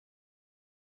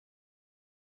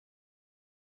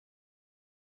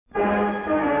The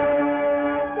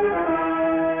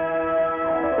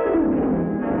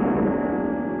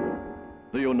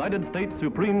United States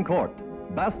Supreme Court,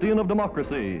 bastion of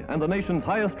democracy and the nation's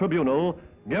highest tribunal,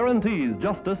 guarantees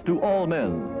justice to all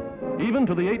men, even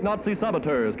to the 8 Nazi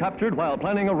saboteurs captured while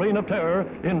planning a reign of terror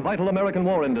in vital American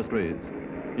war industries.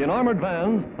 In armored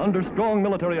vans, under strong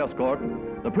military escort,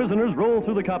 the prisoners roll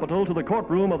through the Capitol to the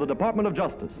courtroom of the Department of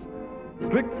Justice.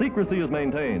 Strict secrecy is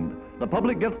maintained. The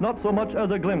public gets not so much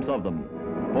as a glimpse of them.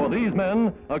 For these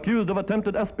men, accused of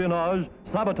attempted espionage,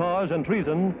 sabotage, and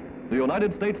treason, the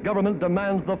United States government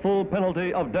demands the full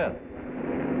penalty of death.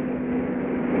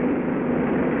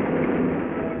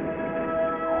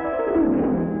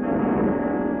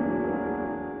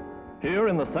 Here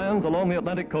in the sands along the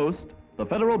Atlantic coast, the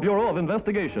Federal Bureau of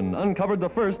Investigation uncovered the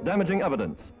first damaging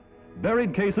evidence: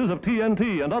 buried cases of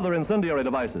TNT and other incendiary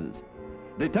devices.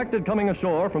 Detected coming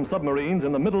ashore from submarines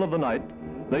in the middle of the night,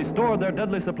 they stored their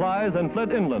deadly supplies and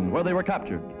fled inland where they were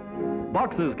captured.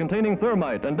 Boxes containing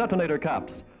thermite and detonator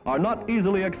caps are not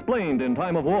easily explained in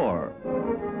time of war.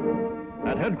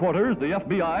 At headquarters, the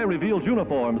FBI reveals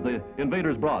uniforms the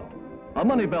invaders brought, a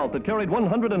money belt that carried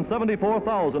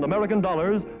 174,000 American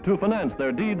dollars to finance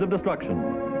their deeds of destruction.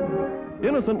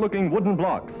 Innocent-looking wooden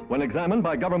blocks, when examined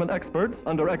by government experts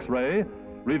under X-ray,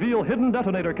 reveal hidden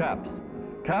detonator caps,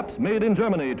 caps made in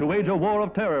Germany to wage a war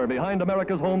of terror behind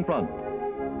America's home front.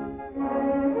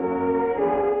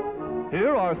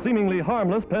 Here are seemingly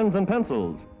harmless pens and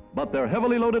pencils, but they're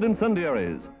heavily loaded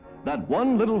incendiaries. That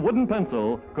one little wooden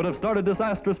pencil could have started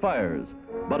disastrous fires,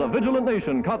 but a vigilant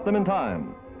nation caught them in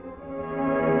time.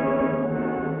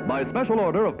 By special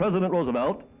order of President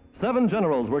Roosevelt, 7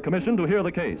 generals were commissioned to hear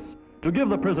the case, to give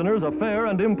the prisoners a fair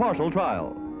and impartial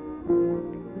trial.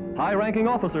 High-ranking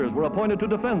officers were appointed to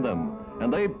defend them,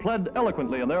 and they pled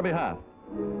eloquently in their behalf.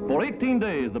 For 18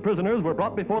 days, the prisoners were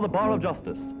brought before the bar of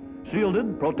justice,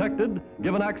 shielded, protected,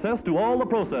 given access to all the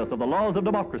process of the laws of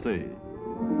democracy.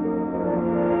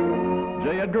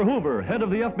 J. Edgar Hoover, head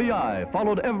of the FBI,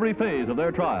 followed every phase of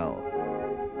their trial.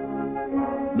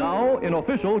 Now, in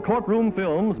official courtroom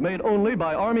films made only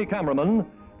by Army cameramen,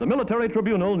 the military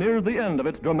tribunal nears the end of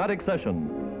its dramatic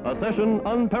session, a session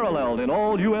unparalleled in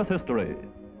all U.S. history.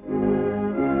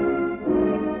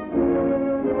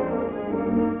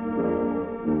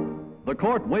 The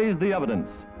court weighs the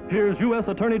evidence. Here's U.S.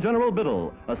 Attorney General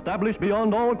Biddle, established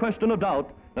beyond all question of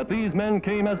doubt that these men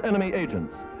came as enemy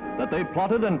agents, that they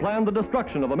plotted and planned the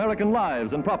destruction of American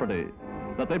lives and property,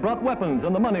 that they brought weapons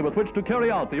and the money with which to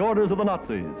carry out the orders of the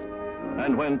Nazis.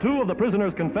 And when 2 of the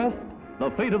prisoners confessed,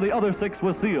 the fate of the other 6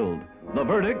 was sealed. The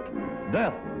verdict,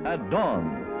 death at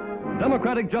dawn.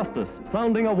 Democratic justice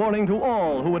sounding a warning to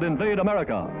all who would invade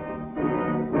America.